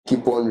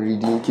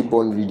keep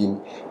on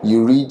reading.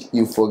 You read,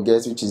 you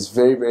forget, which is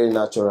very, very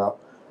natural.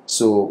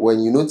 So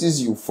when you notice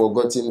you've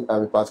forgotten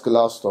a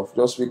particular stuff,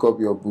 just pick up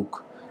your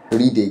book,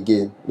 read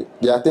again.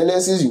 There are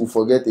tendencies you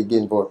forget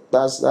again, but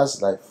that's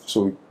life.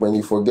 So when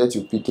you forget,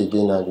 you pick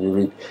again and you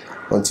read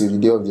until the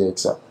day of the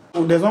exam.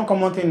 There's one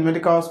common thing in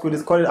medical school,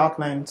 it's called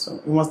outlines. So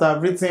you must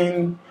have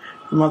written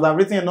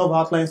enough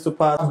outlines to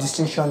pass.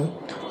 Distinction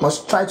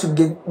must try to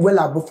get well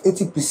above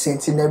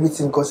 80% in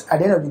everything, because at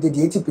the end of the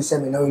day, the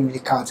 80% may not really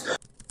count.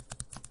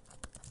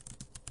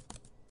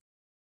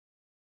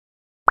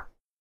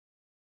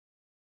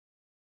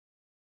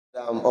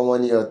 I'm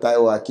Omoni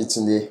Otaiwo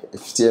Akitunde, a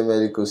fifth-year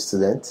medical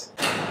student.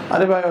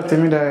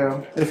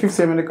 Deb'rah, a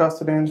fifth-year medical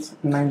student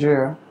in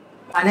Nigeria.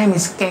 My name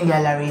is Kehinde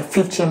Alare,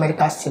 fifth-year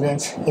medical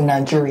student in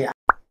Nigeria.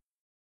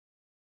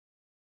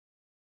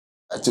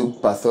 I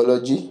took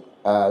pathology,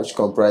 which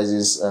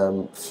comprises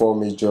 4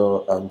 major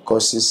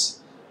courses: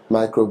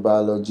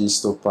 microbiology,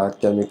 histopath,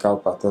 chemical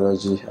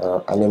pathology,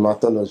 and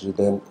hematology.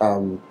 Then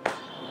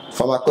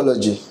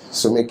pharmacology,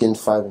 so making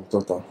 5 in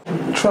total.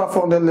 Throughout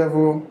founded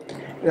level,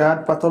 we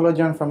had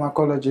pathology and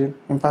pharmacology.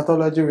 In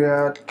pathology, we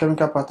had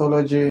chemical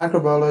pathology,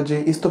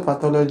 microbiology,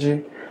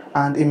 histopathology,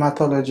 and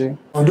hematology.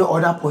 We do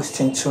other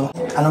posting too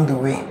along the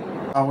way.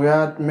 We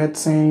had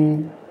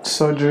medicine,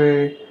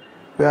 surgery,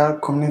 we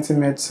had community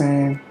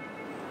medicine.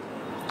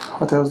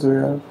 What else do we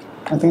have?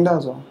 I think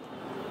that's all.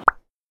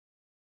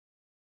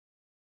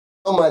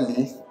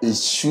 Normally, it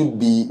should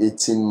be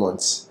 18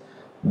 months,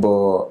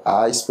 but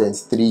I spent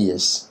 3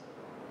 years.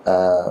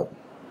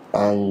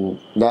 And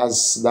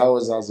that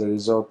was as a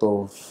result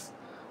of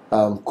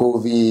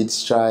COVID,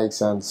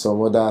 strikes, and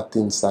some other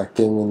things that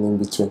came in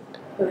between.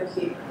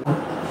 Okay.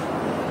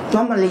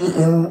 Normally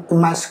in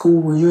my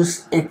school we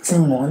use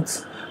 18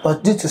 months,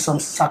 but due to some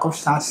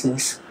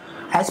circumstances,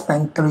 I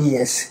spent 3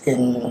 years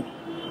in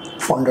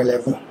founded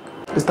level.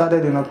 We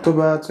started in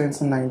October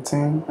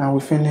 2019 and we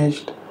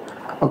finished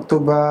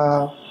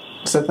September,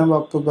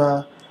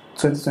 October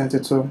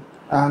 2022.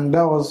 And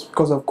that was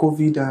because of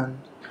COVID and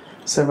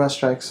several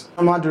strikes.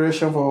 Normal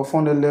duration for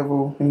founded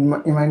level in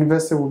my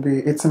university will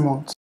be 18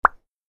 months.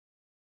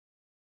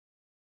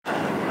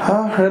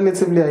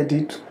 Relatively I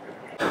did.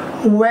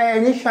 Well,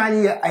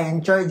 initially I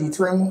enjoyed it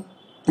when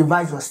the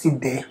vibe was still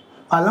there.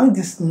 Along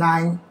this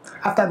line,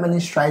 after many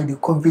strikes, the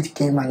COVID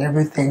came and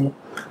everything,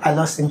 I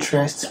lost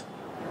interest.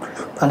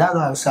 And that's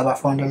why I was about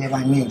founded level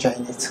and me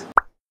enjoying it.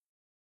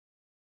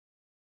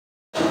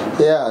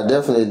 Yeah,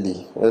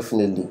 definitely.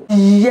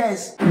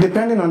 Yes.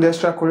 Depending on the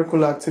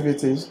extracurricular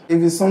activities, if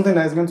it's something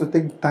that is going to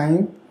take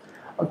time,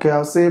 okay,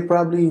 I'll say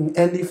probably in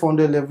early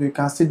founded level you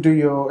can still do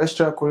your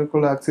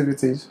extracurricular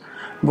activities,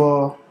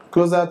 but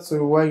closer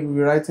to when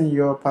you're writing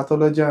your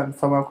pathology and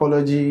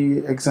pharmacology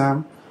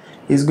exam,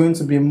 it's going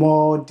to be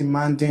more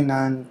demanding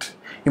and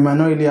you might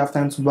not really have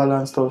time to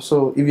balance stuff.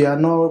 So if you are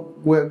not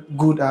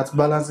good at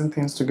balancing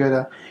things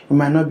together, you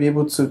might not be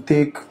able to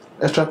take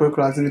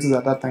extracurricular activities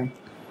at that time.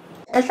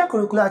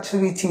 Extracurricular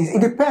activities,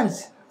 it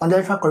depends on the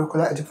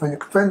extracurricular activity. It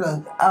depends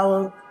on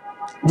how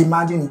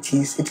demanding it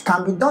is. It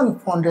can be done in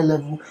founded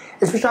level,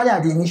 especially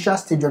at the initial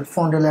stage of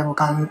founded level,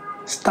 can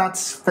start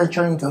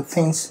venturing into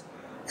things,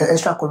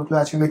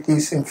 extracurricular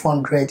activities in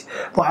founded.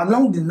 But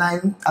along the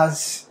line,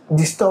 as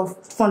the stuff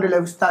founded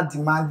level start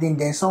demanding,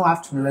 then some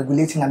have to be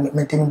regulating and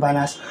maintaining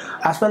balance,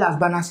 as well as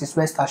balance is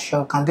best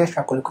assured can do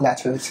extracurricular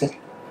activity.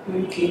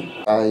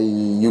 Okay.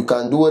 You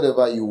can do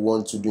whatever you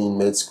want to do in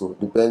med school.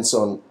 Depends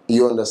on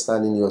you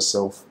understanding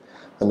yourself,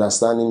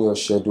 understanding your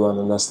schedule, and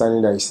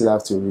understanding that you still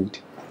have to read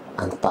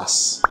and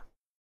pass.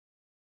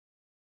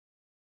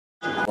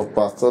 For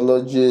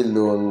pathology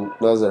alone,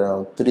 that's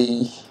around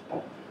 3,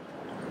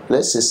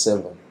 let's say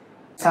 7.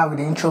 Start with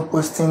the intro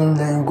posting,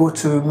 then go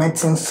to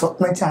medicine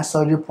and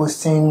surgery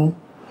posting.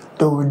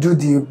 Then we do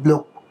the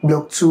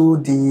block 2,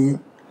 the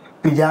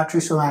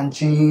pediatrics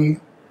O&G,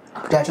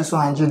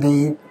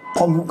 the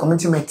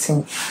community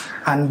medicine,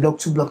 and block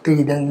 2, block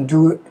 3, then you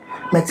do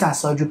medicine and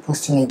surgery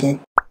posting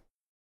again.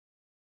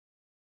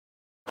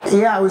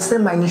 Yeah, I would say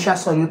my initial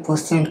surgery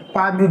posting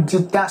probably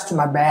did that to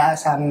my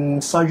bias.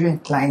 I'm surgery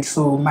inclined,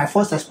 so my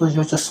first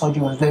exposure to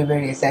surgery was very,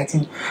 very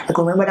exciting. I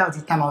can remember that was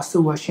the time I was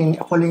still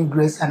following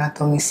Grey's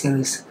Anatomy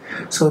series.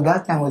 So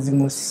that time was the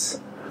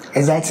most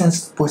exciting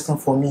posting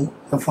for me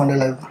in founded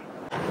level.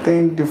 I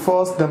think the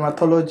first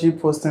dermatology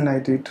posting I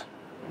did,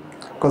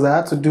 because I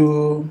had to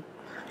do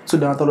 2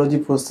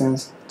 dermatology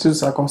postings, 2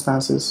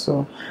 circumstances.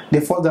 So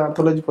the first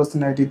dermatology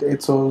posting I did,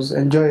 it was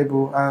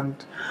enjoyable, and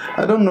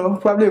I don't know,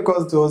 probably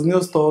because there was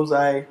new stuff,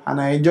 I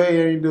enjoy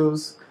hearing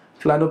those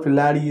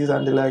flanopilaris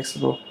and the likes,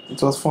 so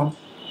it was fun.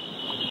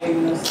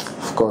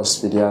 Of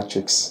course,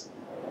 pediatrics.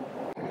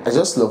 I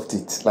just loved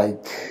it.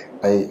 Like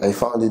I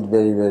found it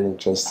very, very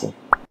interesting.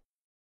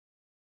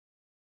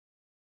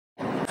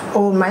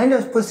 Oh, my end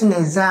of posting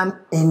exam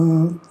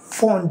in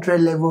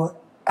 400 level.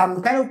 I'm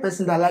the kind of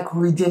person that like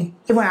reading,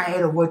 even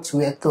ahead of what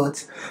we were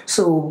taught.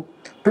 So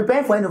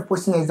preparing for end of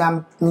posting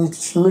exam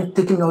means me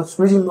taking notes,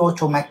 reading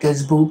much of my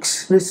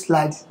textbooks, read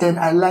slides. Then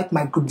I like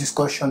my group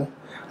discussion.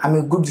 I'm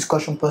a group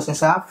discussion person,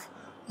 so I have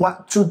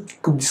two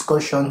group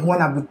discussion.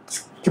 One I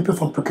with people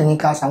from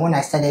preclinicals, and when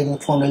I started in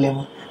 400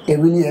 level, they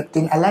really helped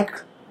me. I like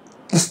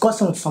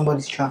discussing with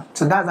somebody's child.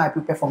 So that's how I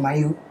prepare for my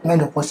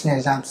end of posting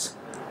exams,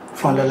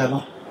 400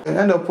 level. The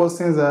end of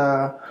postings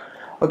are,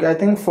 okay, I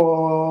think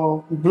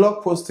for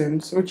blog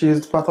postings, which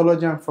is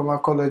pathology and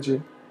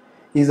pharmacology,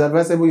 it's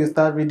advisable you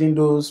start reading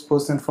those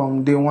postings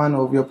from day one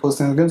of your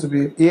posting. It's going to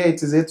be, here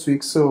it is 8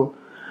 weeks, so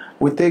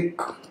we take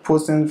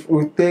postings,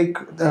 we take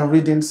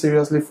reading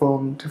seriously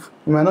from,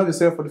 you might not be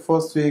serious for the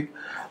first week,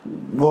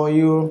 but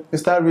you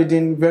start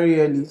reading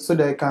very early so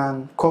that you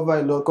can cover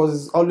a lot,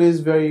 because it's always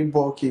very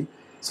bulky,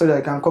 so that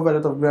you can cover a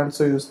lot of ground,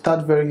 so you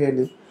start very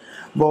early.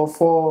 But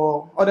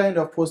for other end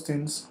of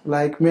postings,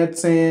 like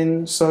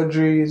medicine,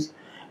 surgeries,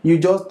 you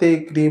just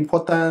take the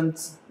important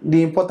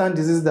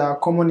diseases that are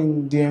common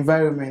in the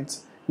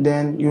environment.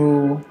 Then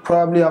you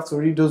probably have to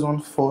read those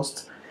ones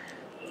first,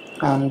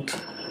 and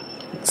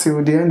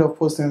till the end of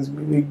postings,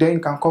 then you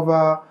can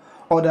cover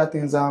other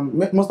things.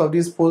 Most of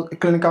these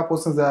clinical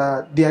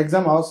postings the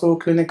exam are also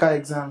clinical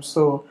exams.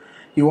 So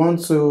you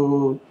want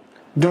to,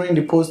 during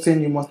the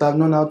posting, you must have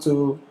known how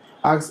to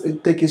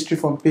take history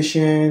from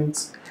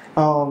patients,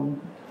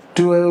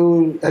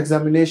 do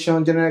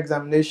examination, general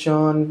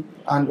examination,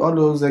 and all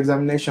those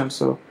examinations.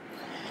 So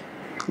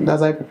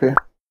that's how I prepare.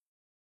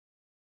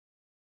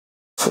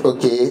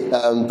 Okay,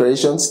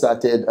 preparation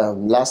started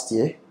last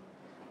year,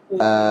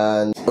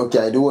 and okay,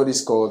 I do what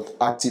is called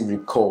active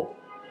recall.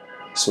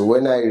 So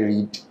when I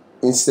read,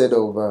 instead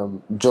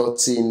of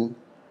jotting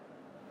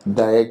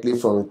directly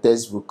from a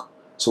textbook,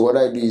 so what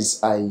I do is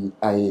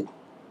I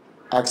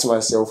ask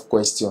myself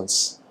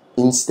questions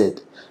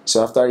instead.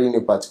 So after reading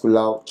a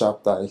particular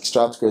chapter, I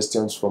extract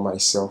questions for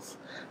myself,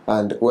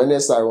 and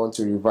whenever I want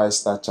to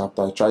revise that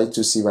chapter, I try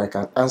to see if I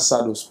can answer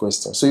those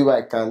questions. So if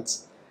I can't,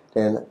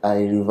 then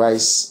I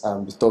revise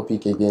the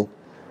topic again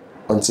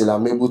until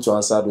I'm able to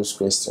answer those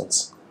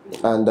questions.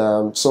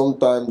 And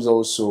sometimes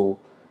also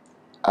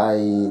I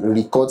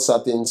record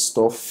certain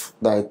stuff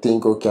that I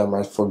think, okay, I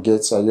might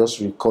forget, so I just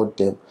record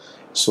them.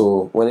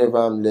 So whenever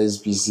I'm less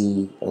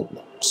busy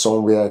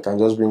somewhere, I can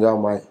just bring out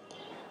my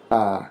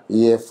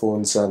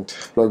earphones and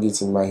plug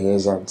it in my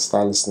ears and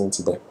start listening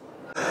to them.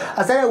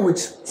 I started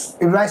with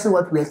revising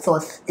what we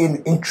thought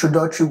in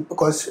introductory,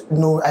 because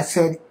I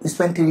said we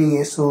spent 3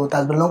 years, so it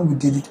has been long we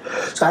did it.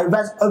 So I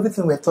revised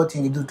everything we thought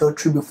in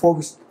introductory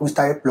before we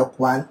started block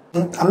 1.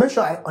 I make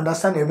sure I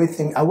understand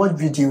everything. I watch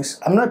videos.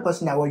 I'm not a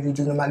person that watch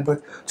videos normally,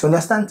 but to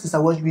understand things, I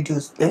watch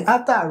videos. Then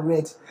after I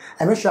read,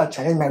 I make sure I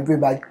challenge my brain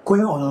by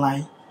going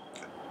online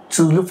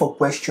to look for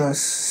questions,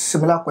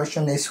 similar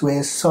questions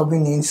elsewhere,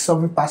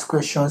 solving past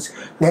questions,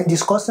 then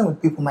discussing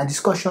with people. My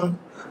discussion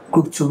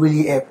group to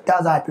really help.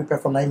 That's how I prepare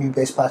for my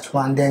MBBS part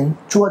 1. Then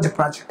towards the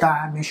practical,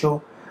 I make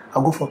sure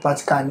I go for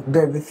practical and do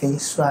everything,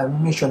 so I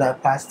make sure that I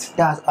passed.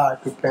 That's how I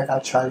prepared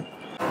actually.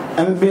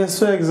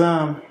 MBBS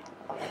exam,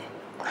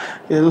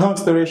 a long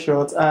story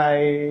short,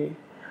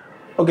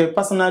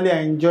 personally I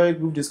enjoy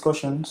group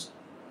discussions.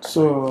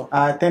 So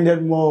I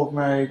attended more of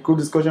my group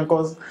discussion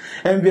because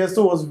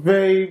MBBS was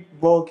very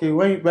bulky.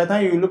 By the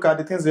time you look at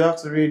the things you have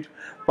to read,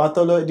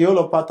 pathology, the whole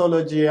of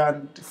pathology,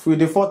 and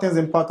the 4 things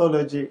in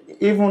pathology,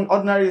 even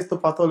ordinary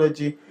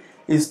histopathology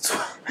is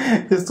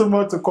too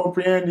much to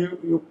comprehend.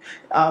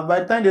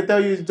 By the time they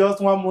tell you it's just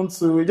 1 month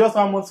to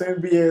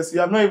MBBS, you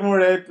have not even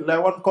read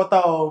like 1/4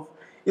 of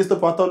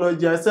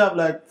histopathology. I still have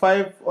like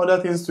 5 other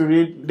things to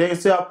read. Then you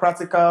still have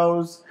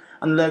practicals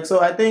and so.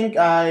 I think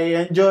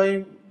I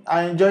enjoy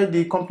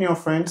the company of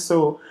friends,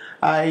 so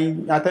I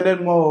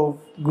attended more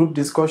of group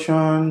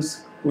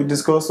discussions. We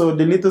discuss, so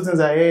the little things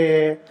I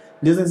hear,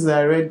 the things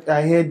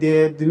I hear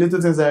there, the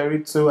little things I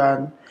read too,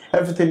 and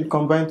everything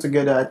combined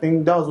together. I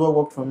think that was what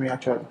worked for me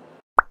actually.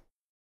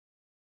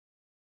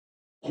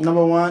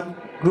 Number 1,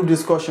 group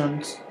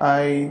discussions.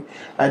 I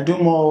do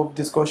more of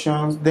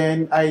discussions.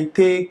 Then I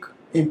take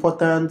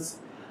important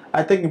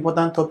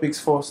topics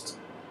first.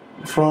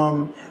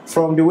 From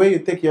the way you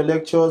take your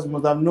lectures, you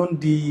must have known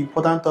the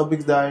important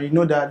topics that you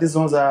know that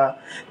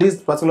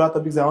these particular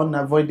topics are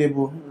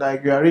unavoidable.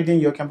 Like you are reading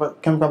your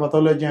chemical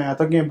pathology and you are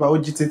talking about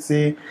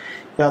OGTT,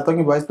 you are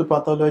talking about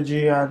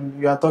histopathology,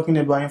 and you are talking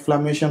about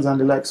inflammations and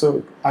the like.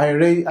 So I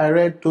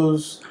read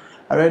those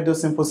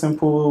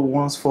simple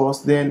ones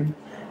first. Then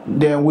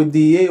with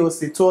the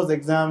AOC towards the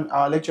exam,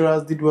 our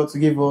lecturers did well to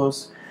give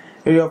us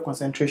area of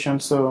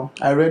concentration. So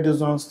I read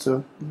those ones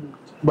too.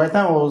 By the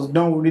time I was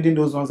done reading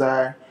those ones,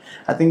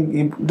 I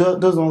think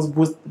those ones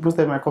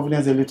boosted my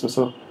confidence a little,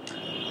 so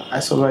I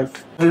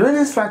survived. The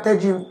reading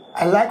strategy,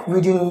 I like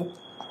reading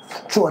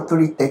 2 or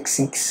 3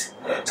 techniques.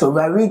 So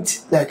if I read,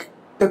 take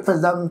for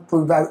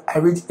example, I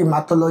read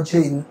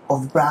hematology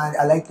of brand,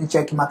 I like to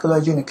check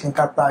hematology in the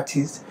clinical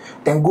practice,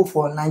 then go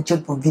for online,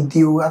 check for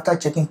video. After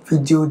checking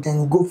video,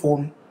 then go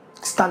for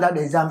standard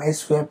exam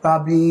elsewhere,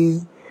 probably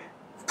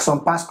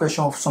some past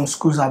question of some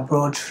schools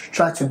abroad,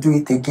 try to do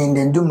it again,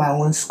 then do my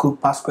own school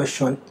past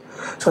question.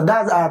 So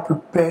that's how I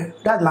prepare.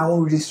 That's my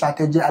own reading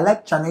strategy. I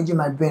like challenging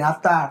my brain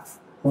after I've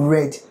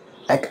read.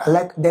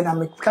 Then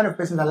I'm a kind of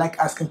person that like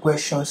asking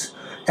questions,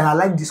 and I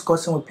like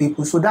discussing with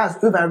people. So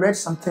that's, if I read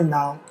something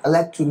now, I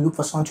like to look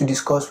for someone to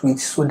discuss with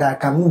so that I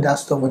can move that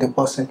stuff with the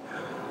person.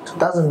 So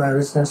that's my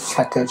reasoning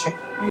strategy.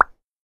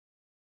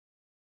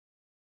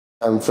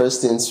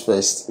 First things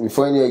first,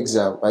 before any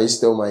exam, I used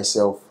to tell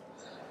myself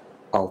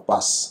I'll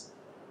pass.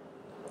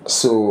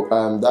 So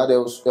that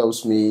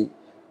helps me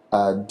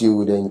deal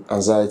with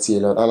anxiety a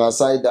lot. And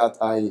aside that,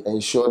 I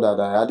ensure that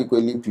I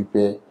adequately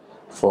prepare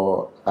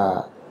for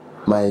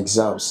my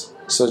exams,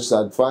 such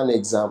that for an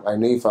exam, I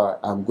know if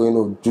I'm going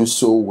to do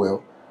so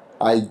well,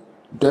 I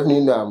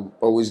definitely know I'm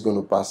always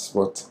going to pass.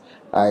 But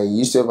I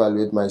used to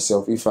evaluate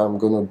myself if I'm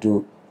going to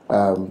do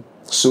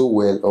so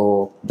well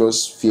or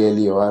just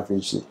fairly or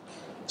averagely.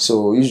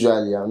 So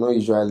usually, I'm not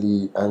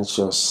usually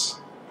anxious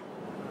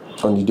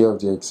on the day of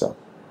the exam.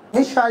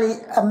 Initially,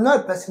 I'm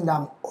not a person that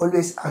I'm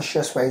always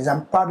anxious for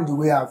exam. Probably the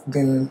way I've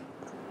been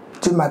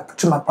through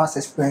my past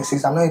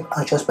experiences, I'm not an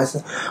anxious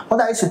person.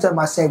 What I used to tell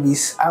myself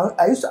is,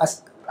 I used to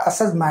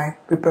assess my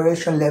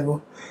preparation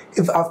level.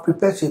 If I've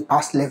prepared to a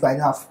pass level, I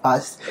know I've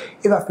passed.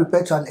 If I've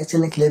prepared to an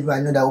excellent level, I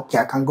know that okay,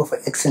 I can go for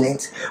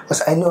excellent.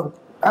 Because I know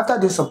after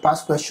doing some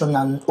past question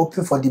and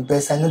hoping for the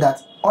best, I know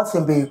that all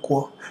things being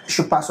equal, I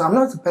should pass. So I'm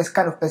not the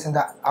kind of person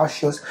that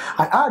anxious,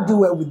 and how I do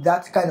well with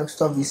that kind of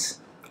stuff is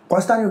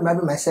constantly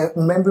remembering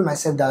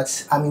myself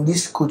that I'm in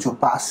this school to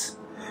pass.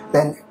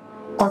 Then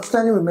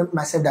constantly remember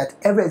myself that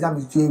every exam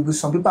is doable.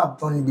 Some people have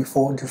done it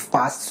before, they've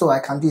passed, so I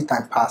can do it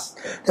and pass.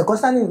 Then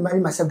constantly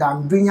reminding myself that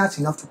I'm brilliant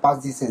enough to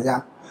pass this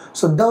exam.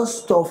 So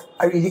those stuff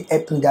really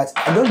help me, that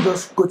I don't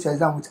just go to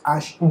exam with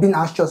being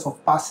anxious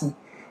of passing,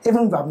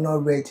 even if I've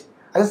not read.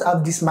 I just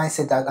have this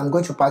mindset that I'm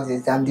going to pass the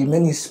exam. The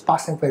main is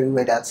passing very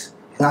well. That's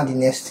not the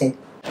next thing.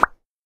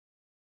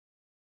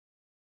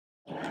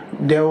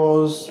 There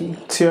was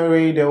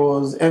theory, there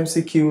was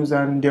MCQs,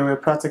 and there were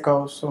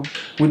practicals. So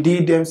we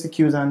did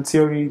MCQs and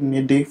theory in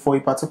a day for a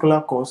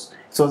particular course.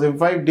 It was a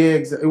 5-day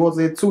exam. It was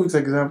a 2 weeks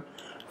exam.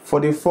 For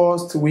the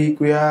first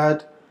week, we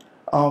had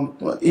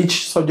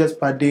each subject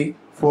per day.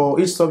 For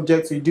each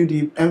subject, we do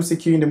the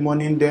MCQ in the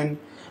morning, then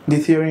the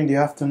theory in the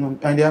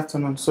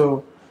afternoon.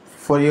 So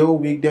for the whole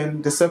week,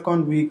 then the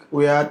second week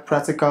we had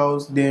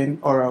practicals, then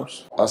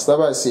orals. I'll start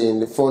by saying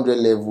the 400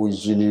 level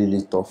is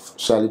really tough,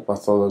 especially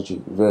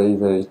pathology,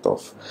 very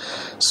tough.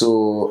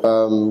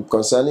 So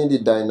concerning the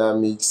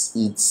dynamics,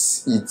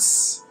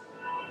 it's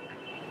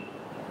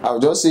I'll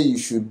just say you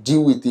should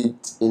deal with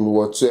it in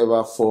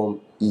whatsoever form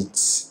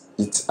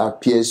it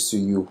appears to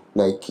you.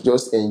 Like,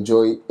 just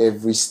enjoy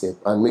every step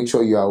and make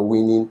sure you are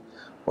winning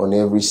on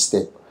every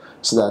step,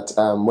 so that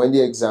when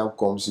the exam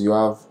comes, you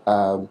have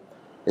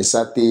a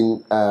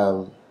certain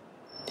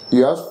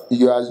you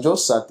are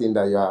just certain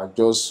that you are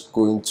just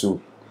going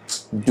to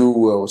do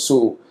well.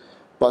 So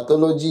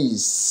pathology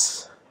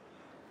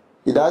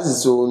it has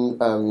its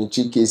own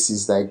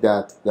intricacies like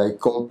that, like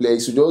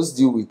complex. You just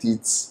deal with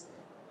it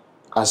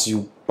as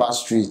you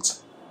pass through it.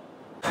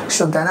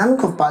 So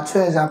dynamic of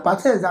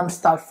pathology exam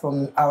start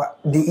from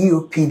the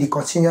EOP, the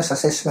continuous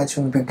assessment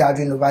we'll be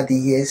gathering over the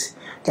years,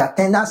 the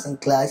attendance in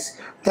class.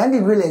 Then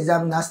the real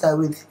exam now start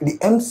with the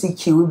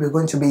MCQ. We're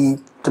going to be,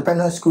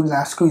 depending on school,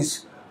 now school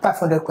is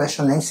 500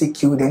 question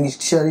MCQ. Then it's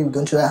theory, we're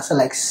going to answer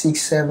like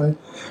 6, 7,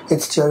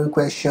 8 theory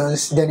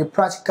questions. Then the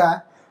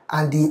practical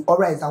and the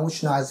oral exam,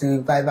 which now as the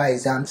revival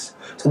exams.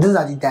 So those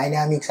are the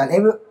dynamics, and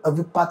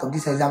every part of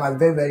this exam are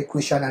very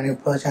crucial and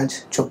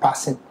important to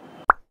passing.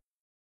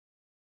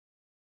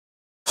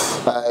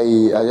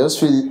 I just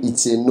feel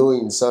it's a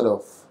knowing sort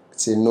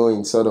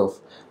of.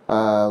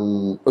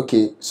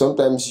 Okay,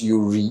 sometimes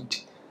you read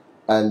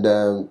and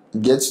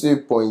get to a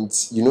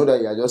point, you know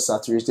that you are just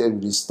saturated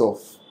with this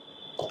stuff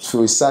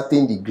to a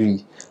certain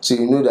degree. So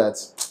you know that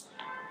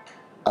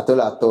at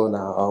all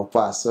now I'll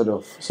pass, sort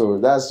of. So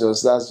that's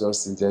just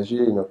it. There's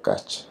really no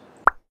catch.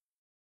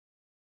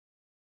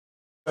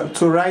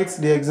 To write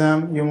the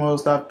exam, you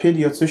must have paid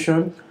your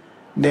tuition.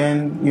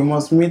 Then you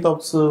must meet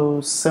up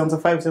to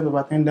 75% of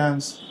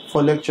attendance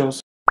for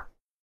lectures.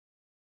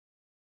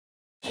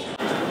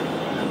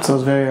 It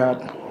was very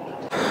hard.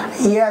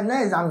 Yeah,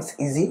 no exam is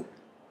easy.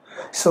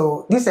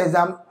 So this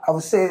exam, I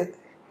would say,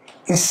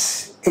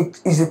 is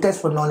a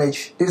test for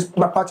knowledge.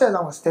 My particular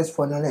exam was test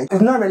for knowledge.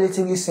 It's not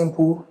relatively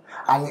simple,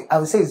 and I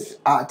would say it's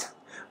hard,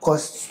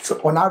 because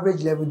on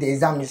average level the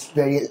exam is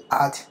very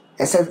hard,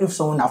 except if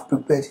someone have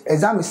prepared.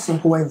 Exam is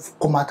simple when you've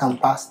come out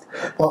and passed,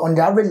 but on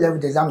the average level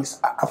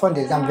I found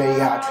the exam very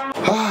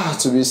hard.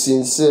 To be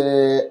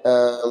sincere,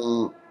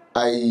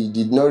 I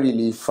did not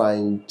really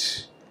find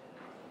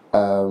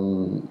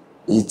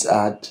it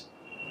hard,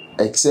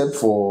 except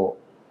for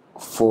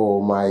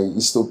my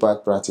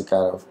histopath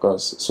practical, of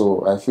course.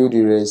 So I feel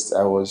the rest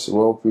I was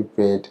well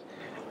prepared.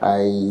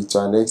 I, to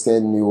an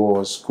extent, knew what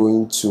was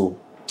going to,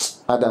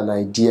 had an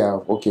idea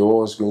of what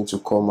was going to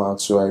come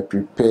out, so I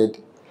prepared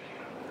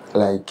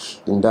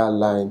like in that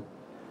line.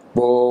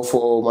 But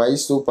for my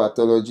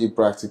histopathology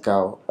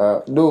practical,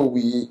 though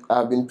we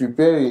have been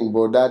preparing,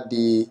 but that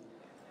day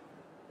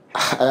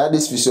I had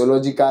this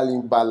physiological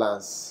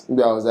imbalance.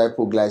 Maybe I was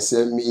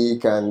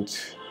hypoglycemic and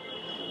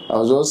I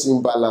was just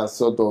imbalanced,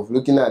 sort of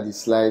looking at the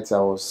slides.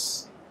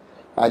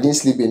 I didn't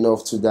sleep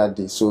enough to that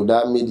day, so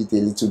that made it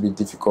a little bit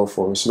difficult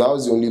for me. So that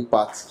was the only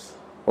part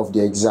of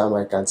the exam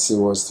I can say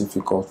was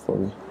difficult for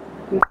me.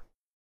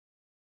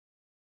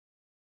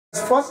 The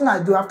first thing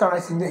I do after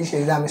writing each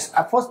exam is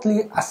I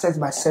firstly assess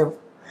myself.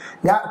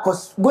 Yeah,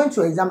 because going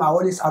to exam I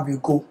always have a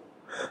goal.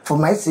 For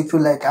my SQ,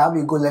 like I have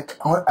a goal, like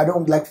I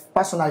don't like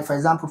personally, for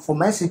example, for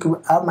my SQ,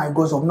 I have my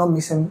goals of not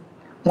missing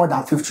more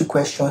than 50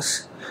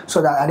 questions.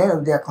 So that at the end of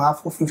the day I can have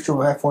 450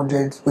 over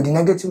 500 with the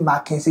negative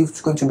markings. If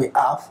it's going to be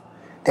half,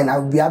 then I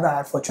will be able to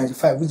have for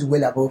 25, which is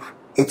well above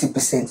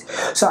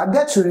 80%. So I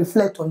get to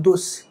reflect on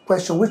those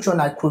questions, which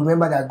one I could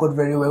remember that I got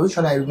very well, which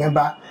one I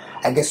remember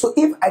I guess. So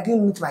if I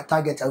didn't meet my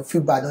target, I would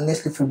feel bad,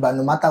 honestly feel bad,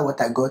 no matter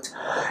what I got.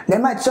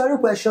 Then my theory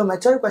question, I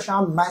have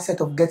a mindset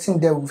of getting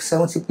there with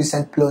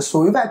 70% plus.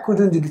 So if I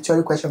couldn't do the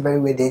theory question very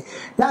well, then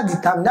that's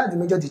the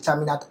major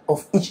determinant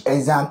of each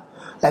exam.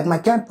 Like my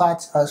chem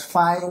part was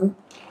fine.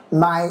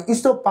 My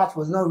histo part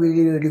was not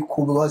really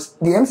cool because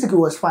the MCQ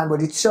was fine, but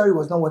the theory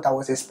was not what I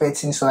was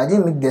expecting, so I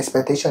didn't meet the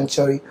expectation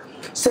theory.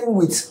 Same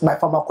with my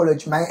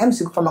pharmacology. My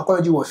MCQ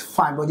pharmacology was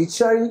fine, but the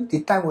theory,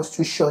 the time was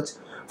too short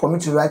for me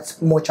to write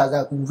much as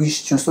I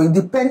wished to. So it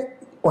depends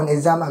on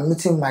exam and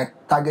meeting my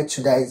target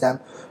to the exam.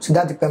 So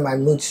that depends on my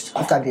mood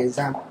after the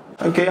exam.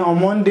 Okay, on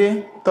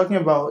Monday, talking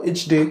about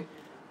each day,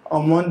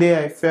 on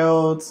Monday I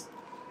felt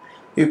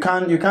you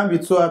can't be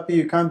too happy,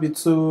 you can't be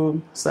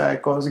too sad,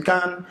 because you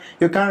can't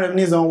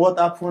reminisce on what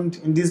happened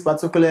in this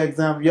particular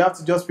exam. You have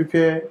to just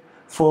prepare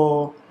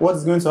for what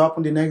is going to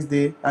happen the next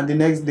day and the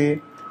next day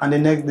and the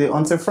next day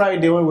until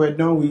Friday when we're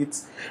done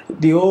with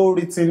the whole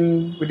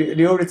written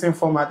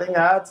form. I think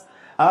I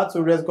had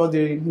to rest because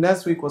the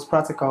next week was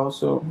practical,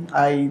 so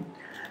I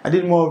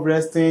did more of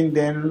resting,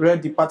 then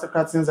read the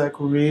practical things I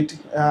could read,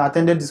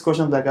 attended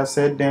discussions like I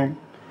said, then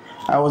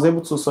I was able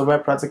to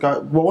survive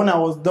practical. But when I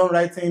was done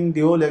writing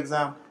the whole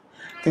exam,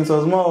 things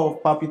was more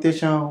of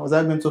palpitation. Was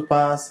I going to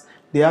pass?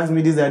 They asked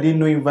me this I didn't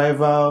know in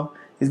Vival.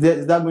 Is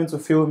that going to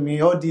fail me?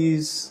 All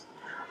these,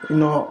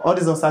 all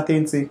this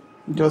uncertainty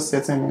just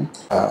setting in.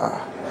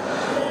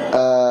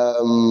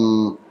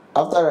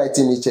 After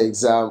writing each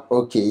exam,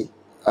 okay.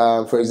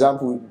 For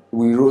example,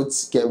 we wrote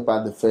Chem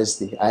part the first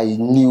day. I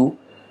knew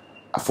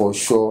for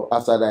sure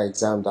after that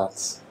exam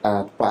that I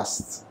had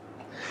passed.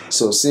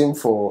 So same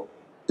for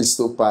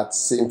histo part,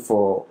 same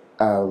for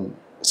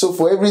so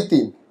for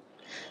everything.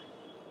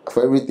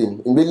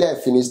 Immediately I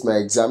finished my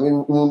exam,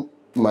 even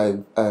my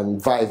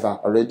Viva,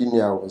 I already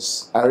knew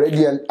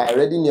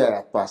I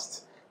had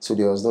passed. So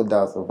there was no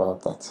doubt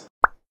about that.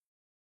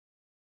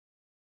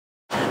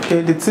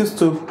 Okay, the tips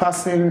to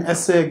passing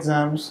essay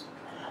exams.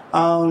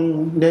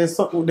 There's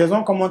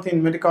one common thing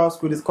in medical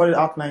school. It's called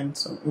outline.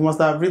 So you must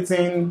have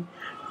written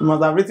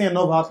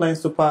enough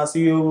outlines to pass.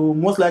 You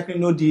most likely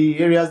know the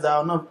areas that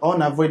are not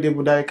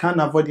unavoidable, that you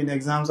can't avoid in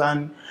exams,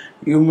 and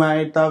you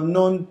might have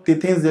known the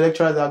things the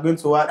lecturers are going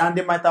to ask, and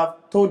they might have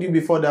told you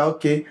before that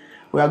okay,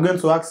 we are going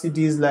to ask you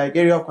these like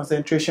area of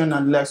concentration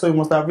and like. So you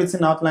must have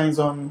written outlines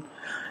on,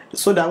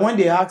 so that when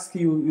they ask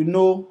you, you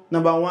know,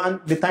 number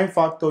one, the time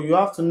factor. You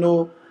have to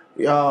know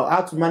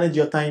how to manage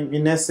your time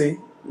in essay.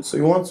 So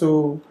you want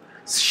to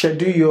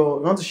schedule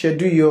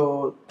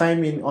your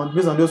timing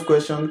based on those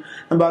questions.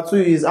 Number two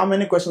is how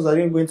many questions are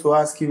they going to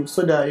ask you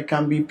so that you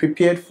can be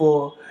prepared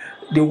for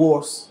the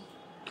worst.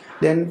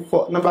 Then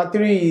for number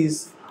three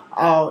is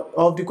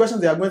of the questions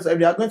they are going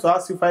to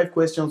ask you 5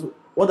 questions.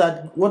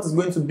 What is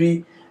going to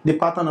be the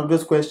pattern of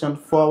those questions?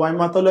 For our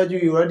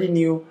hematology, you already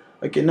knew.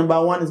 Okay,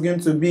 number 1 is going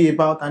to be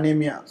about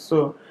anemia.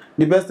 So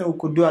the best thing we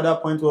could do at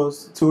that point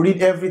was to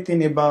read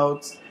everything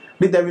about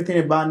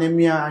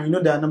anemia, and you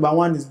know that number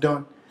 1 is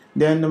done.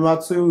 Then number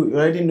 2, you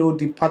already know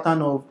the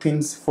pattern of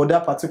things for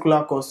that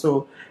particular course.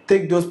 So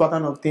take those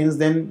pattern of things,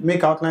 then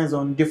make outlines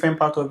on different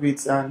part of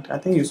it, and I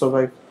think you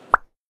survive.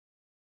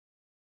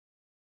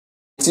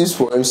 It is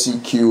for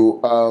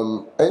MCQ.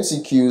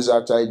 MCQs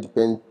actually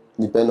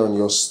depend on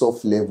your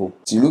stuff level.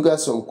 So you look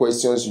at some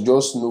questions, you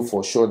just know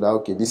for sure that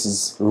okay, this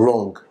is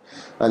wrong,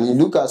 and you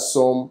look at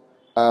some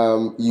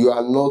you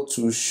are not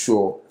too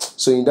sure.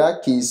 So in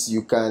that case,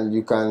 you can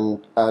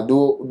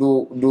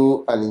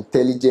do an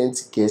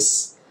intelligent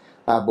guess.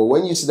 But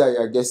when you see that you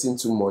are guessing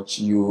too much,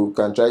 you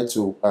can try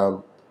to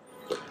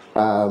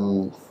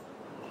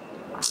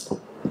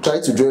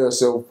draw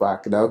yourself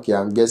back. That okay,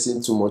 I'm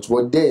guessing too much.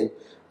 But then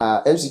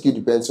MCQ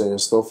depends on your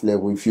stuff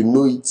level. If you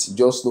know it, you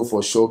just know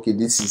for sure. Okay,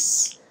 this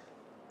is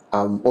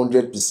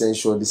 100%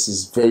 sure. This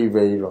is very,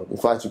 very wrong. In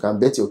fact, you can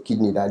bet your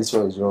kidney that this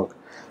one is wrong.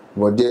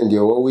 But then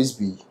there will always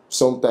be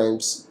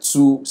sometimes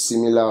 2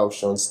 similar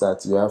options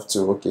that you have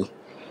to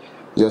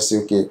just say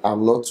okay,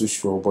 I'm not too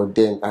sure, but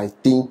then I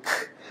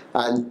think.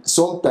 And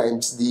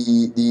sometimes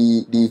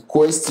the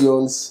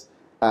questions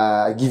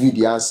give you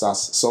the answers.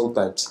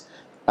 Sometimes,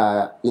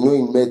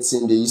 in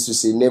medicine they used to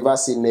say never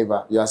say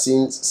never. You are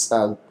seeing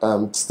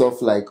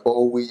stuff like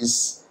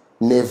always,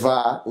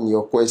 never in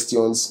your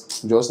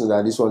questions. Just know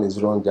that this one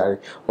is wrong, Gary.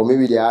 Or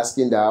maybe they're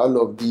asking that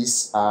all of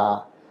these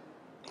are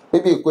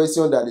maybe a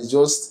question that is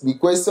just, the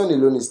question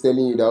alone is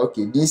telling you that,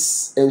 okay,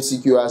 this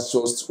MCQ has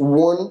just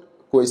one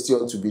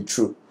question to be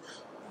true.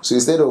 So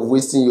instead of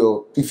wasting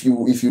your, if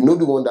you know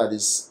the one that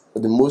is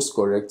the most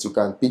correct, you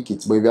can pick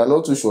it. But if you are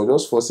not too sure,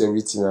 just force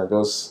everything and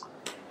just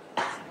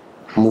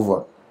move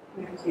on.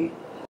 Okay.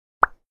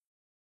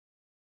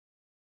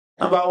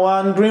 Number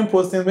one, during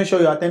postings, make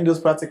sure you attend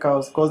those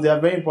practicals because they are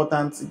very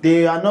important.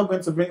 They are not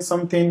going to bring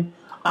something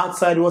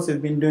outside what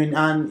you've been doing,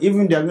 and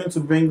even they are going to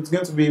bring, it's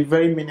going to be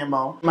very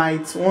minimal. You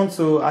might want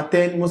to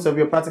attend most of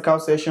your practical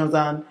sessions,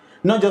 and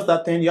not just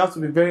attend, you have to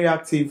be very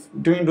active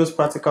during those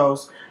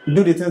practicals.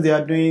 Do the things they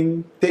are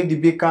doing, take the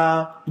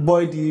baker,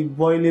 boil the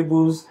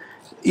boilables,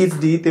 eat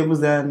the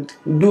eatables, and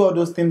do all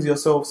those things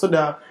yourself so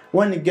that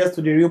when it gets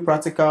to the real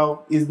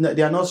practical,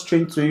 they are not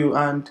strained to you,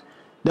 and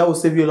that will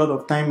save you a lot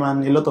of time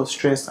and a lot of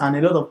stress and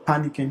a lot of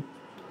panicking.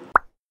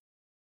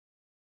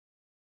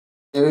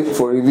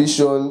 For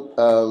revision,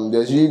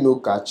 there's really no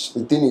catch.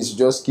 The thing is,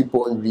 just keep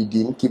on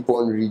reading, keep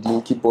on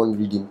reading, keep on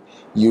reading.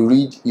 You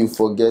read, you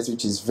forget,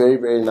 which is very,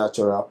 very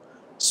natural.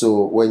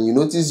 So when you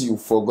notice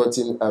you've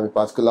forgotten a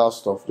particular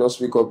stuff, just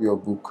pick up your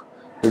book,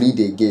 read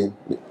again.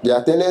 There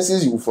are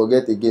tendencies you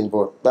forget again,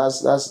 but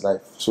that's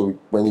life. So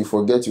when you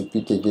forget, you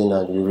pick again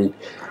and you read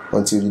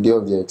until the day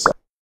of the exam.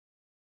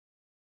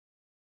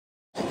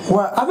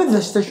 Well, having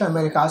distinction in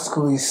medical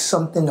school is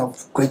something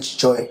of great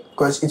joy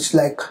because it's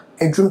like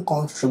a dream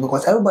come true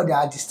because everybody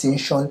had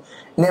distinction,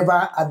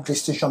 never had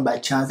distinction by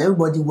chance.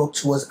 Everybody worked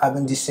towards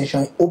having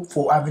distinction, hope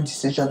for having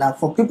distinction, and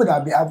for people that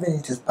have been having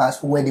it in the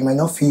past where they might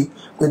not feel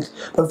good,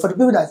 but for the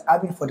people that's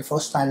having for the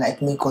first time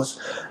like me, because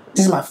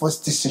this is my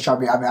first distinction I'll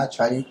be having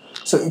actually,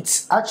 so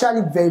it's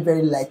actually very,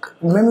 very like,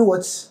 remember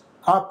what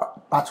our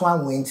part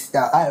one went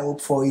that I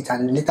hope for it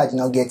and later did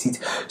not get it.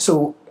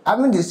 So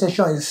having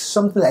distinction is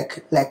something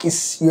like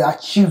it's you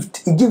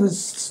achieved. It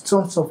gives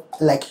some sort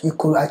of like you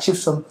could achieve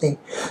something.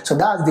 So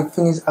that's the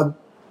finish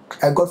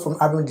I got from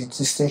having the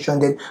distinction.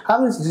 Then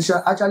having the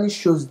distinction actually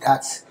shows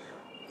that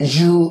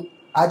you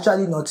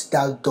actually not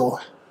that dull.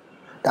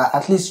 That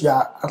at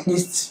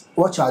least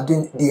what you are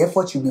doing, the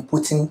effort you'll be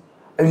putting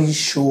really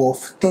show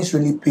off. Things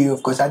really pay off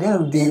because at the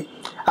end of the day,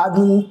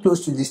 having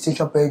close to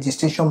distinction period,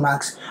 distinction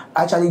marks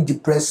actually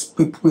depress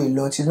people a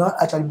lot. It's not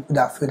actually people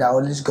that feel that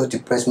always got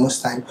depressed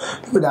most time.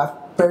 People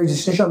that period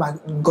distinction mark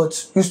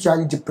got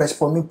usually depressed.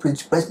 For me,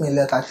 depressed me a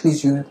lot. At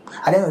least you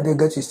at the end of the day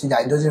get to see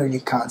that it doesn't really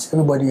count.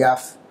 Everybody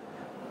have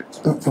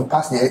to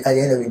pass at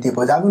the end of the day,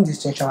 but having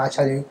distinction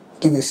actually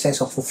give you a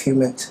sense of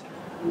fulfillment.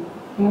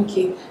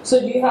 Okay. So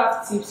do you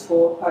have tips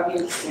for having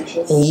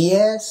distinction?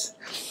 Yes.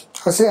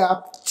 I say I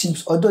have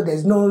tips, although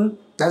there's no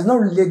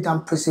laid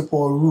down principle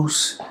or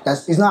rules.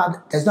 There's no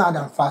hard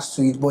and fast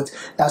to it, but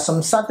there's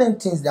some certain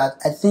things that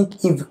I think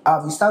if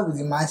we start with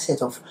the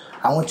mindset of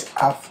I want to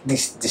have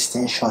this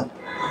distinction.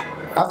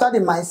 After the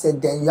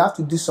mindset, then you have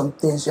to do some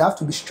things. You have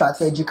to be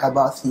strategic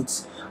about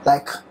it.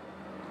 Like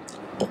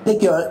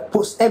take your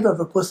every of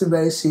your posting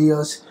very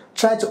serious.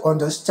 Try to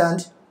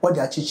understand what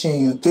they are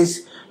teaching you. In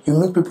case you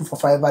meet people for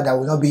forever that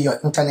will not be your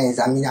internet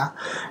examiner,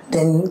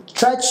 then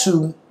try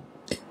to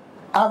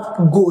have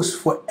goals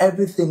for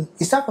everything.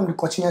 It starts from the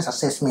continuous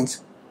assessment.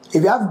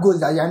 If you have goals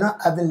that you are not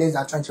having less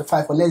than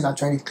 25 or less than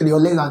 23 or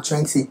less than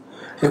 20,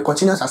 the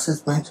continuous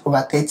assessment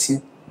over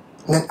 30.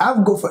 Then I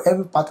have goal for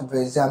every part of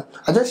the exam.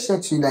 I just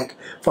said to you, like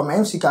for my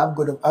MCQ, I have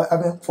goal of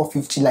having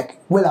 450,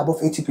 like well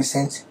above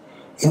 80%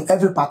 in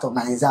every part of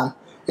my exam.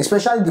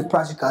 Especially the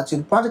practical. So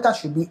the practical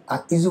should be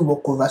an easy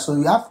walkover. So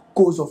you have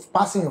goals of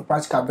passing your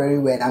practical very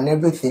well and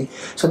everything.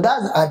 So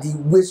that's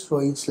the ways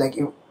for it. Like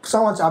if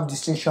someone to have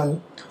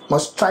distinction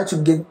must try to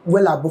get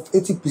well above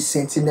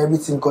 80% in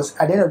everything, because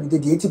at the end of the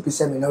day, the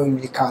 80% may not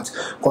really count.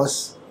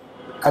 Because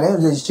at the end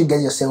of the day, you still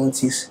get your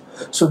 70s.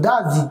 So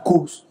that's the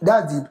goals.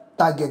 That's the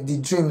target, the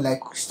dream. Like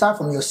start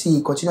from your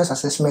CE, continuous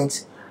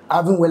assessment,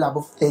 having well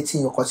above 30,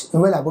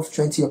 well above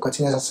 20 your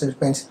continuous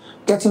assessment,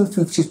 getting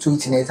 50 to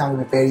it in the exam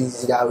will be very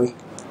easy that way.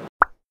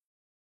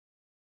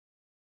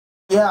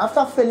 Yeah,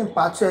 after failing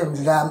part 2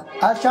 exam,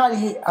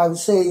 actually I would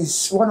say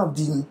it's one of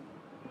the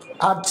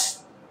hard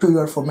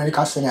period for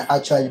medical students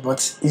actually,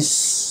 but it's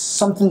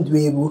something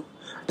doable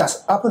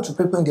that's happened to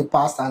people in the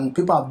past and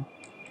people have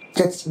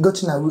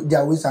gotten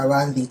their ways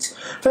around it.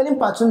 Failing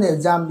part 2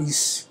 exam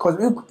is because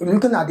we're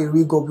looking at the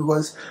rigor,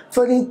 because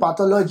failing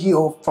pathology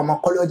or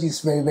pharmacology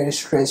is very, very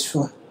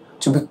stressful,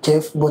 to be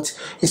careful, but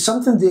it's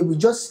something they will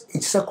just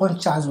a second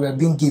chance we're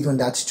being given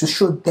that to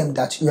show them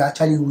that you're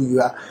actually who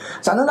you are.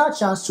 It's another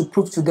chance to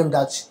prove to them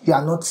that you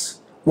are not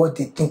what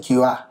they think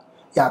you are.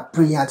 You are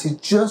brilliant.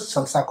 It's just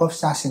some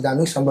circumstances that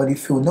make somebody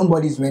feel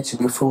nobody is meant to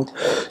be fooled.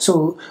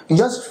 So it's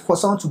just for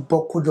someone to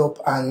buckle up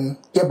and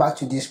get back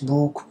to this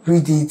book,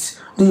 read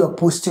it, do your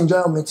posting,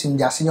 join your meeting,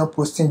 their senior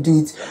posting, do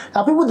it.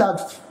 There are people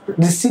that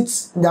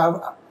receipts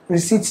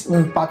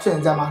in part 2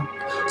 exam and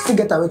still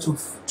get away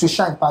to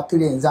shine part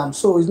 3 exam.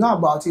 So it's not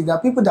about it. There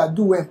are people that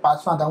do well in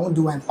part 1 that won't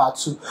do well in part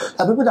 2. There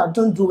are people that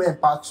don't do well in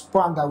part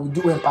 1 that will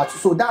do well in part 2.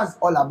 So that's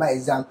all about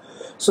exam.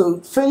 So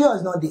failure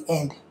is not the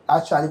end.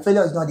 Actually,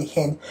 failure is not the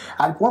end.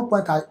 At one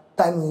point in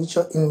time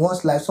in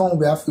one's life, someone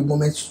will have a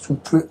moment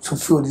to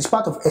fail. It's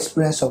part of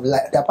experience of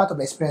life. They are part of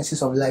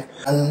experiences of life.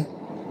 And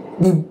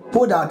the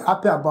people that are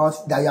happy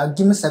about that you are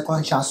given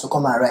second chance to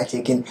come and write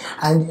again.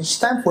 And it's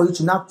time for you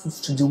to now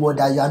prove to the world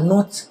that you are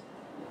not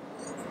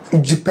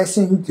the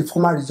person the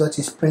former result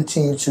is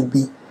printing you to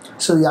be.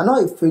 So you are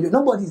not a failure.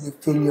 Nobody is a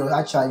failure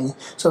actually.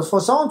 So for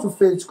someone to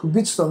fail, it could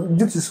be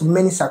due to so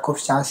many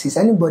circumstances.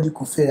 Anybody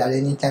could fail at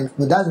any time,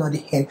 but that's not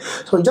the end.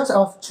 So we just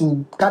have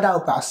to gather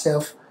up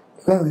ourselves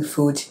when we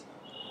failed,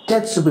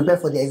 get to prepare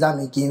for the exam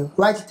again,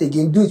 write it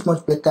again, do it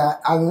much better,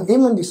 and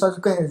even the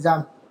subsequent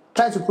exam,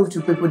 try to prove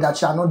to people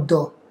that you are not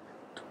dull.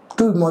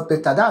 Do it more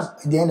better.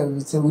 That's the end of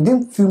it. We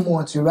didn't feel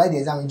more to write the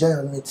exam and join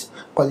your mate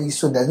colleagues.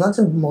 So there's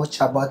nothing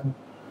much about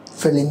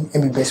failing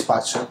MBBS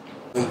part 2.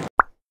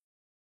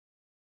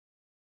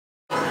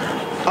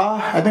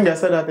 I think I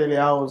said that earlier.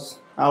 I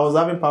was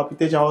having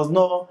palpitation. I was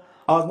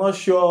not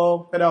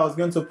sure whether I was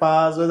going to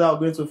pass, whether I was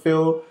going to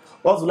fail.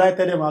 What will I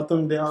tell them at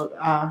home?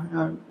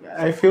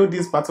 I failed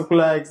this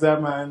particular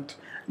exam, and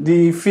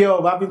the fear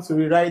of having to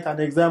rewrite an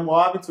exam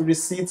or having to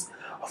resit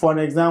for an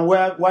exam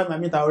while my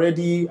mates are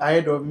already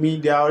ahead of me.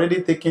 They are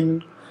already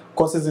taking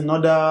courses at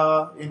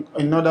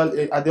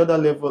the other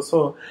level.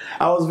 So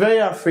I was very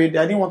afraid.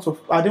 I didn't want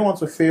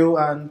to fail,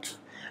 and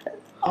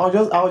I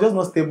was just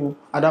not stable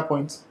at that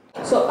point.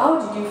 So how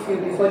did you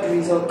feel before the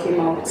result came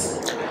out?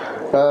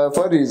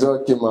 Before the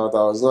result came out,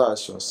 I was not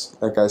anxious.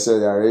 Like I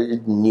said, I already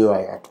knew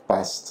I had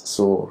passed.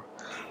 So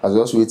I was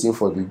just waiting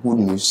for the good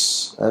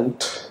news, and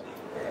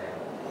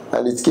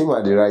it came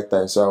at the right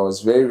time. So I was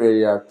very,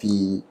 very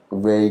happy,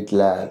 very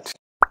glad.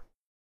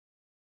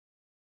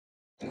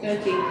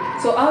 Okay,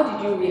 so how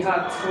did you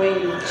react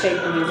when you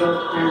checked the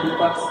result and you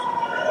passed?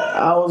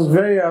 I was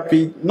very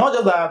happy. Not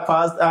just that I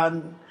passed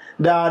and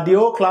the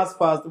whole class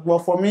passed, but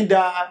for me,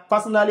 that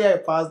personally I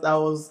passed. I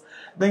was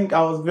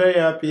very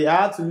happy.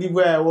 I had to leave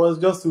where I was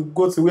just to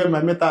go to where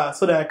my mates are,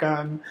 so that I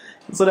can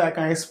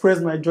express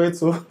my joy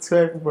to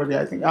everybody.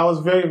 I think I was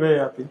very, very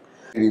happy.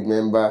 I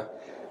remembered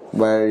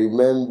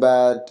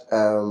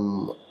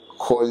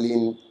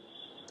calling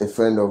a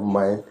friend of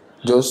mine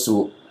just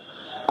to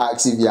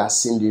ask if he has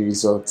seen the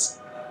results.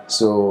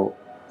 So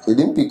he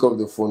didn't pick up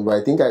the phone, but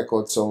I think I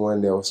called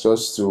someone else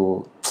just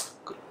to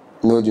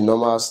know the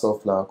normal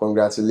stuff now.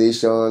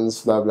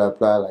 Congratulations, blah blah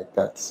blah, like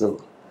that.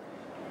 So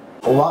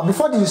well,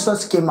 before the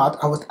results came out,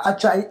 I was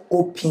actually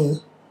hoping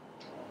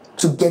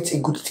to get a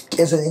good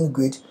excellent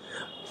grade.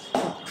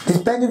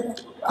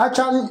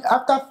 Actually,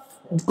 after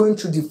going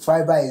through the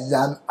fiber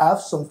exam, I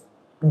have some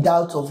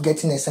doubt of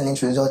getting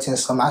excellent results in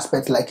some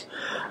aspects. Like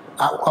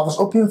I was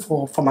hoping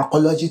for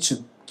pharmacology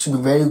to be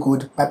very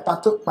good. My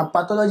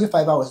pathology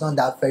fiber was not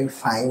that very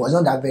fine. Was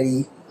not that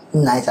very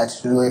nice at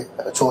it.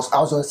 I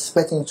was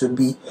expecting it to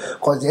be,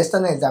 because the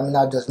external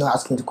examiner does not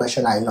ask me the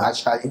question I know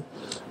actually.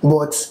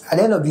 But at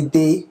the end of the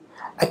day,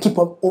 I keep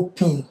up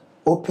hoping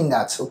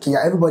that okay,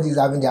 everybody is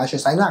having the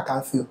answers. I know I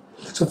can fail.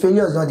 So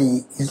failure is not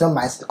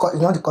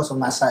the cause of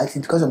my anxiety,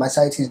 because of my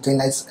anxiety is doing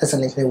that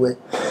excellently well.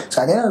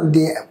 So at the end of the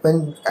day,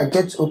 when I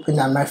get open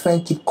and my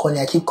friend I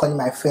keep calling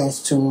my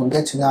friends to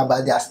get to know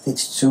about their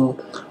stage too.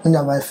 You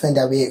know, my friend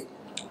that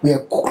we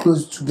are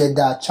close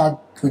together,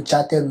 we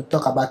chatted, we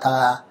talk about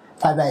our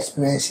fiber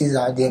experiences,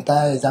 the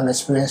entire exam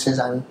experiences,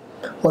 and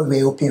what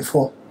we're hoping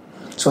for.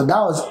 So that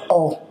was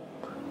all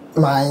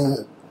my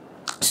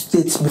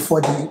states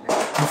before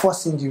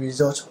seeing the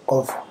result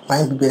of my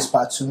MBBS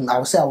part 2. I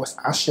would say I was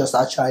anxious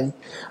actually.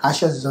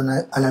 Anxious is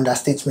an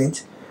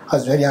understatement. I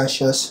was very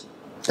anxious.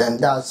 And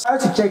that's prior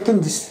to checking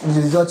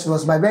the result,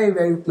 was my very,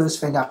 very close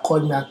friend that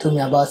called me and told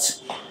me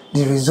about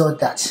the result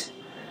that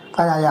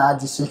finally I had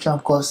distinction,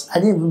 because I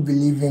didn't even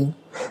believe him.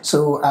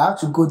 So I had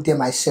to go there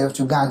myself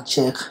to go and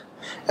check.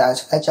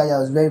 Actually, I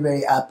was very,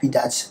 very happy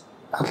that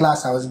at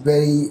last I was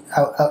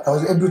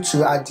able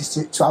to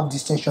have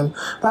distinction.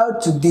 Prior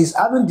to this,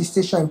 having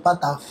distinction in part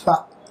and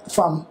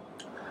farm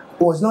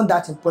was not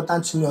that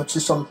important to me, or to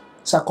some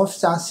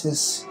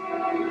circumstances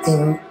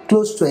in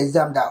close to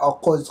exam that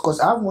occurred, because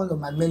I have one of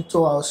my mentors.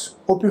 I was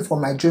hoping for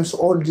my dreams,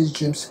 all these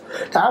dreams.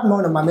 I have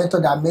one of my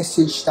mentors that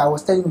message that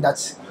was telling me that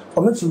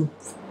for me to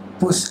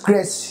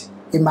progress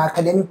in my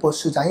academic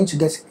pursuits, I need to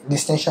get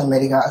distinction in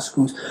medical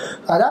schools.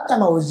 At that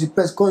time, I was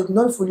depressed, because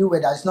not fully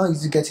aware that it's not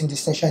easy getting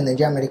distinction in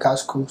Nigerian medical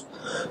schools.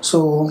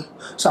 So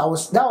that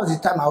was the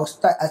time I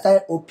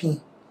started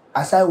hoping.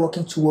 I started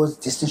working towards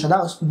distinction. That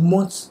was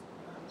months,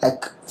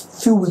 like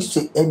few weeks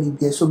to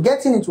MBBS. So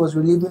getting it was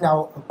relieving.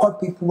 I called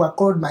people. I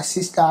called my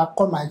sister. I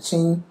called my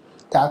team.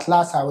 That at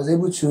last I was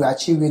able to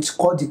achieve it. I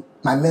messaged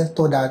my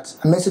mentor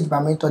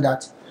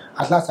that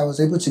at last I was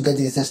able to get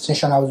this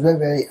distinction. I was very,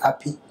 very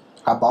happy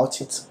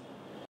about it.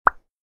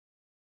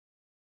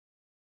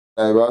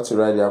 I'm about to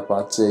write your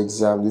part 2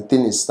 exam. The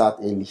thing is, start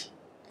early,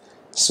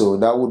 so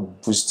that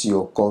would boost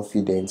your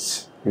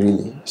confidence.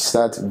 Really,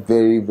 start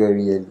very,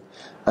 very early,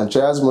 and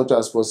try as much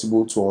as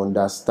possible to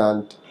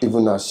understand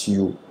even as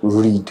you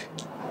read.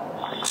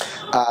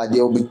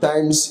 There will be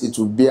times it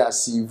will be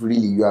as if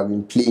really you have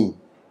been playing,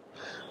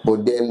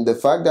 But then the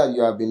fact that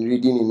you have been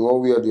reading in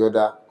one way or the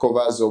other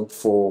covers up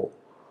for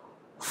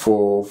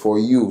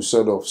you,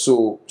 sort of.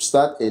 So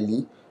start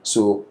early.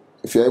 So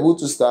if you're able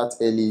to start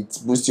early, it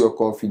boosts your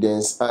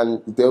confidence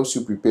and it helps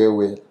you prepare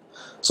well,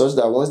 such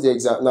that once the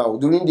exam, now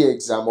during the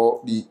exam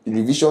or the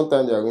revision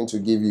time they are going to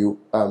give you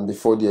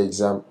before the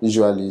exam,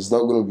 usually it's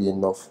not going to be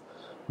enough.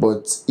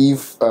 But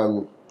if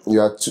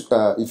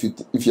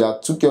if you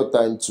took your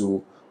time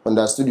to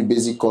understand the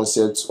basic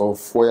concepts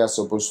of what you're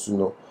supposed to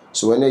know,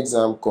 so when the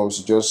exam comes,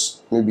 you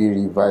just maybe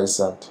revise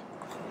and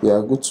you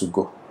are good to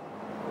go.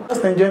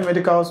 Just enjoy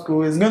medical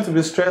school. It's going to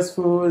be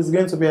stressful, it's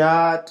going to be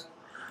hard,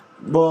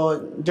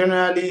 but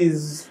generally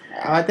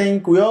I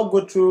think we all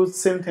go through the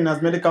same thing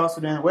as medical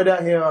students,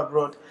 whether here or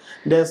abroad.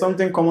 There's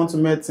something common to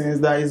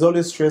medicine that is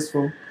always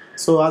stressful.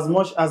 So as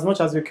much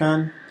as you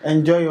can,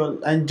 enjoy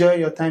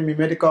your time in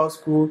medical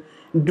school.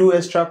 Do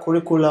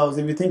extracurriculars.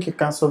 If you think you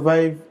can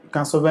survive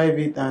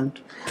it, and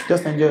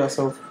just enjoy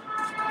yourself.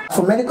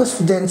 For medical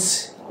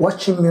students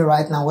watching me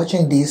right now,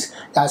 watching this,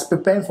 that's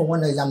preparing for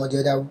one exam or the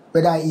other,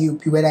 whether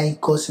EUP, whether in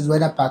courses,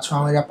 whether part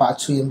 1, whether part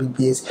 2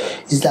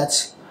 MBBS, is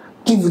that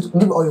give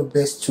all your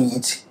best to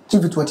it.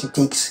 Give it what it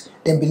takes.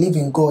 Then believe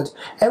in God.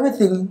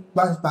 Everything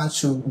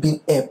bounds to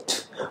be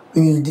helped.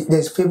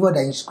 There's favor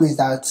that is grace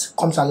that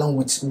comes along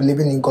with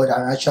believing in God,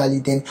 and actually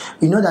then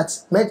we know that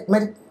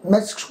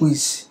med school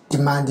is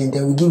demanding.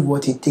 Then we give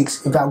what it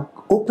takes. If you are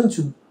open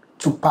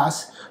to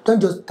pass, don't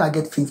just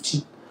target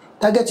 50.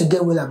 Target to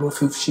get well above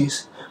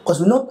 50s. Because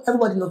we know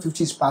everybody knows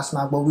 50 is pass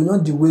mark, but we know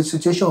the way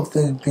situation of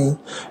things being.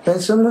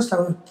 When most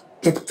time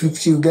get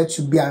 50, you get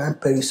to be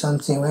around 30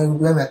 something when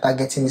we're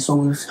targeting it. So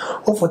we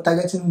hope for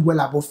targeting well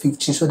above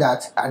 50 so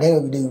that at the end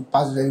of the day you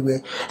pass very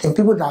well. And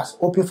people that are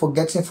hoping for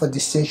getting for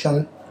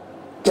distinction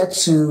get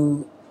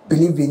to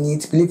believe in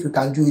it, believe you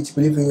can do it,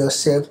 believe in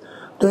yourself.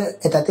 Don't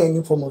entertain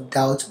any form of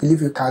doubt,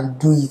 believe you can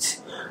do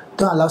it.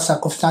 Don't allow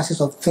circumstances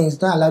of things,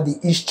 don't allow the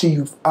history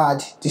you've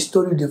had, the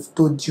story they've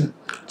told you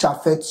to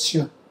affect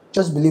you.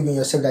 Just believe in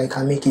yourself that you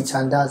can make it,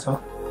 and that's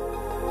all.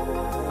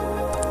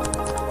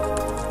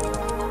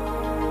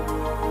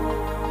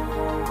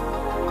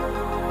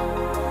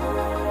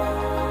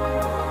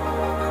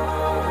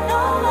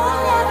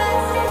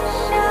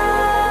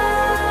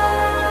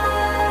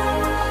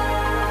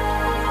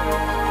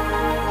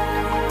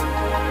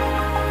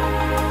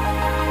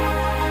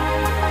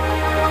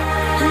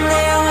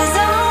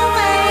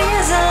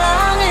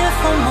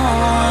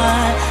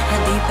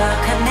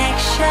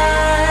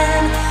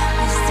 Connection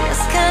is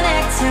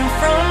disconnecting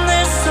from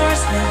the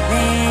source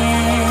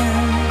within.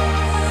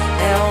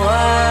 There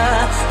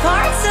were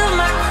parts of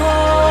my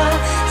core,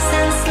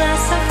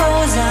 senseless and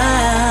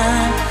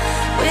frozen,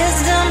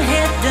 wisdom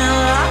hidden,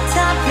 locked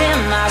up in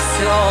my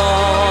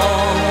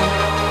soul.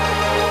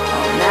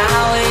 Oh,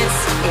 now it's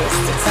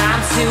the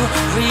time to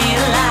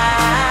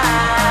realign,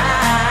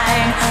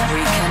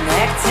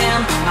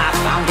 reconnecting my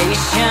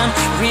foundation,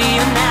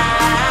 reunite.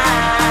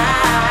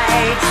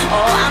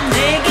 Oh, I'm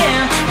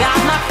digging, got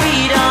my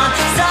feet on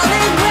solid